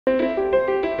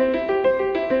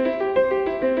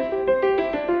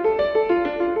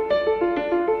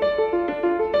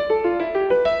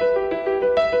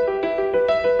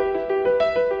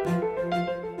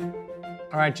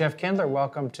right, Jeff Kindler,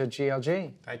 welcome to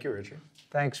GLG. Thank you, Richard.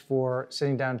 Thanks for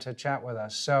sitting down to chat with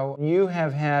us. So you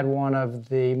have had one of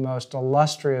the most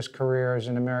illustrious careers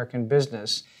in American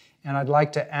business, and I'd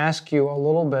like to ask you a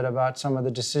little bit about some of the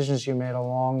decisions you made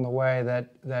along the way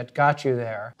that got you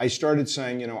there. I started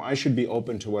saying, I should be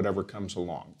open to whatever comes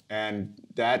along, and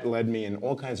that led me in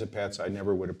all kinds of paths I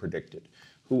never would have predicted.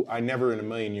 I never in a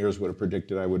million years would have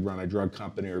predicted I would run a drug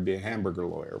company or be a hamburger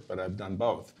lawyer, but I've done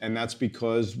both. And that's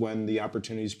because when the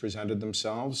opportunities presented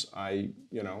themselves, I,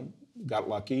 got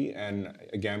lucky and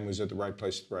again was at the right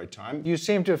place at the right time. You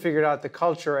seem to have figured out the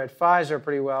culture at Pfizer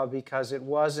pretty well, because it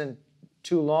wasn't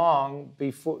too long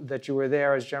before that you were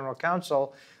there as general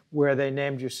counsel where they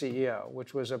named you CEO,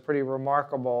 which was a pretty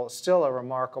remarkable, still a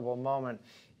remarkable moment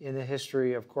in the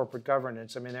history of corporate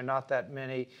governance. I mean, there are not that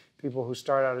many people who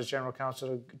start out as general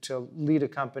counsel to lead a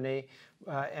company.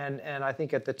 And I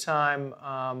think at the time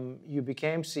you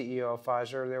became CEO of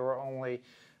Pfizer, there were only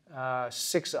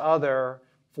 6 other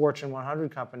Fortune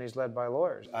 100 companies led by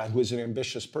lawyers. I was an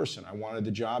ambitious person. I wanted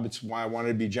the job. It's why I wanted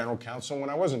to be general counsel when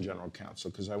I wasn't general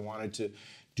counsel, because I wanted to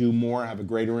do more, have a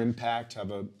greater impact, have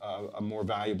a more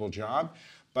valuable job.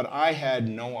 But I had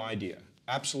no idea,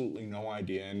 absolutely no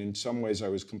idea. And in some ways, I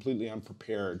was completely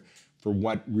unprepared for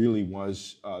what really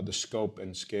was the scope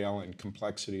and scale and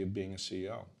complexity of being a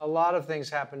CEO. A lot of things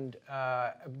happened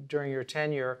during your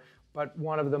tenure, but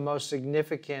one of the most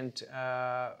significant,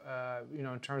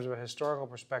 in terms of a historical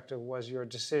perspective, was your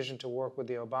decision to work with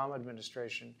the Obama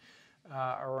administration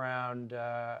around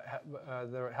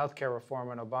the healthcare reform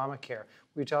and Obamacare.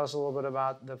 Will you tell us a little bit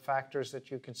about the factors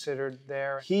that you considered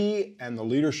there? He and the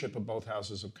leadership of both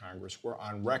houses of Congress were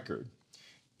on record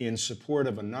in support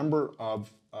of a number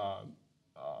of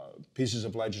pieces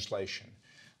of legislation.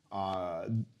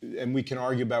 And we can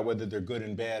argue about whether they're good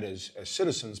and bad as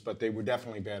citizens, but they were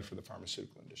definitely bad for the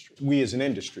pharmaceutical industry. We as an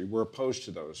industry were opposed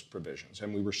to those provisions,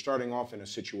 and we were starting off in a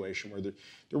situation where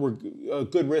there were a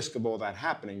good risk of all that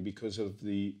happening because of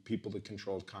the people that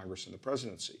controlled Congress and the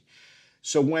presidency.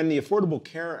 So when the Affordable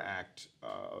Care Act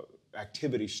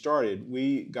activity started,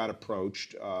 we got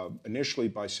approached initially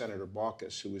by Senator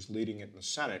Baucus, who was leading it in the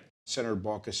Senate. Senator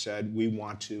Baucus said, we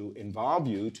want to involve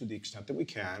you to the extent that we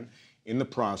can in the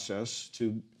process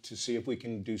to see if we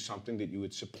can do something that you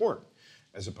would support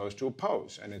as opposed to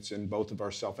oppose. And it's in both of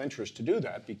our self-interest to do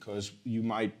that, because you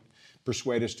might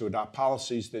persuade us to adopt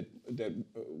policies that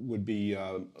would be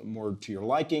more to your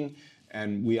liking,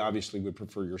 and we obviously would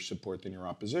prefer your support than your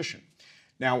opposition.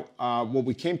 Now, what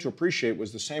we came to appreciate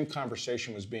was the same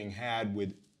conversation was being had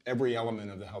with every element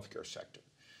of the healthcare sector: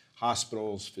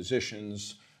 hospitals,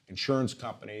 physicians, insurance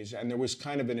companies, and there was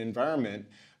kind of an environment,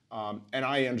 and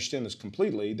I understand this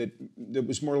completely, that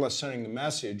was more or less sending the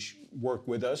message, work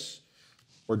with us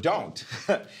or don't.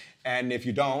 And if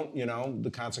you don't,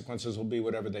 the consequences will be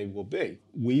whatever they will be.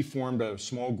 We formed a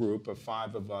small group of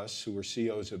 5 of us who were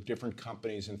CEOs of different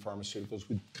companies in pharmaceuticals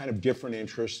with kind of different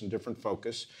interests and different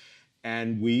focus.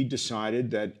 And we decided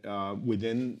that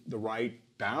within the right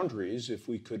boundaries, if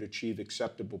we could achieve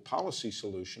acceptable policy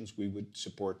solutions, we would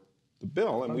support the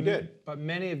bill, and we did. But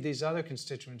many of these other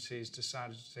constituencies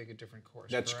decided to take a different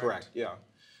course. That's correct, yeah,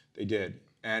 they did.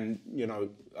 And,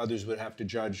 others would have to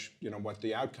judge, what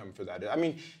the outcome for that is. I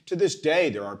mean, to this day,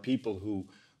 there are people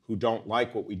who don't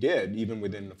like what we did, even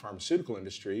within the pharmaceutical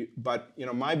industry. But,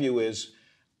 my view is,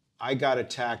 I got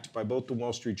attacked by both the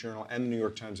Wall Street Journal and the New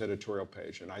York Times editorial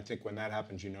page. And I think when that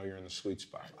happens, you're in the sweet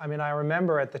spot. I mean, I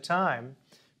remember at the time,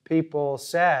 people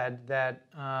said that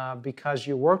because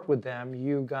you worked with them,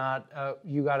 you got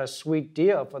a sweet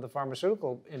deal for the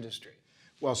pharmaceutical industry.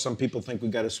 Well, some people think we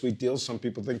got a sweet deal. Some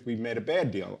people think we made a bad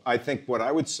deal. I think what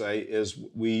I would say is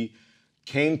we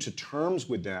came to terms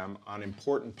with them on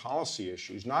important policy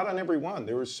issues. Not on every one.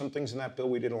 There were some things in that bill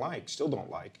we didn't like, still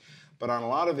don't like. But on a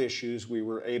lot of issues, we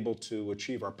were able to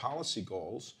achieve our policy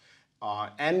goals.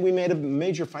 And we made a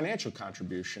major financial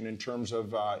contribution in terms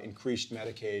of increased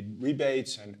Medicaid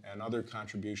rebates and other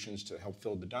contributions to help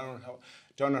fill the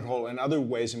donut hole and other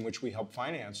ways in which we help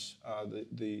finance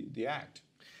the act.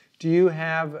 Do you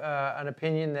have an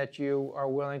opinion that you are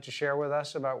willing to share with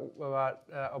us about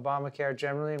Obamacare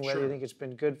generally, and whether Sure. you think it's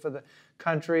been good for the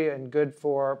country and good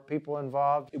for people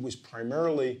involved? It was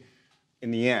primarily,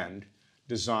 in the end,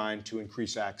 designed to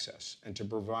increase access and to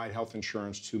provide health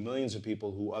insurance to millions of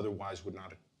people who otherwise would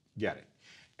not get it.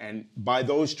 And by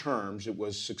those terms, it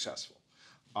was successful.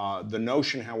 The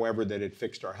notion, however, that it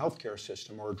fixed our healthcare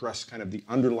system or addressed kind of the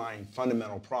underlying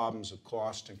fundamental problems of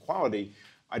cost and quality,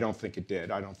 I don't think it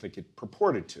did. I don't think it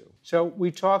purported to. So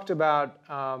we talked about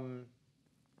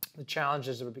the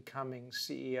challenges of becoming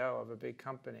CEO of a big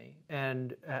company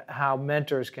and how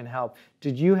mentors can help.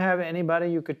 Did you have anybody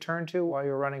you could turn to while you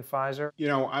were running Pfizer? You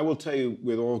know, I will tell you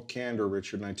with all candor,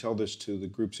 Richard, and I tell this to the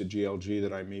groups at GLG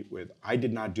that I meet with, I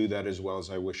did not do that as well as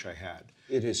I wish I had.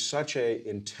 It is such an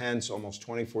intense, almost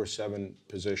 24/7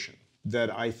 position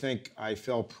that I think I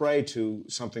fell prey to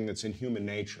something that's in human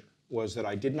nature, was that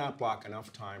I did not block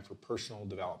enough time for personal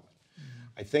development.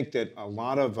 I think that a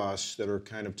lot of us that are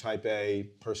kind of type A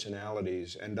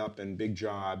personalities end up in big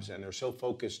jobs and they're so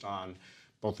focused on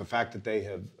both the fact that they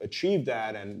have achieved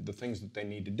that and the things that they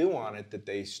need to do on it that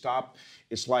they stop.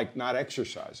 It's like not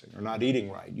exercising or not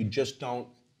eating right. You just don't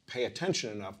pay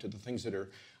attention enough to the things that are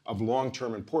of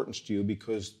long-term importance to you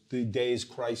because the day's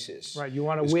crisis. Right, you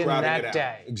want to win that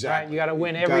day. Exactly. Right? You got to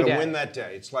win every day. You got to win that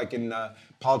day. It's like in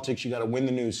politics, you got to win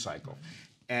the news cycle.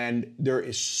 And there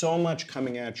is so much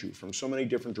coming at you from so many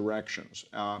different directions.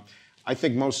 I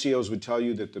think most CEOs would tell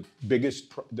you that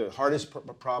the hardest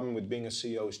problem with being a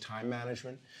CEO is time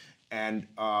management and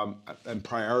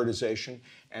prioritization.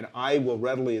 And I will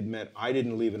readily admit I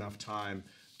didn't leave enough time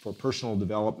for personal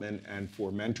development and for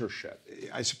mentorship.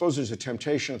 I suppose there's a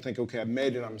temptation to think, okay, I've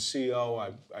made it, I'm a CEO,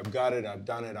 I've got it, I've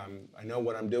done it, I know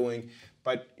what I'm doing.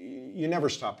 But you never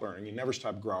stop learning, you never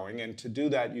stop growing, and to do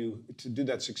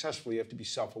that successfully, you have to be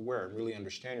self-aware and really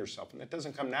understand yourself. And that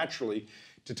doesn't come naturally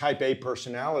to type A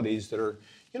personalities that are,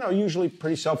 you know, usually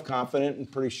pretty self-confident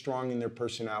and pretty strong in their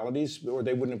personalities, or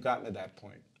they wouldn't have gotten to that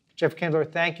point. Jeff Kindler,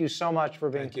 thank you so much for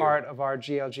being part of our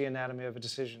GLG Anatomy of a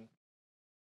Decision.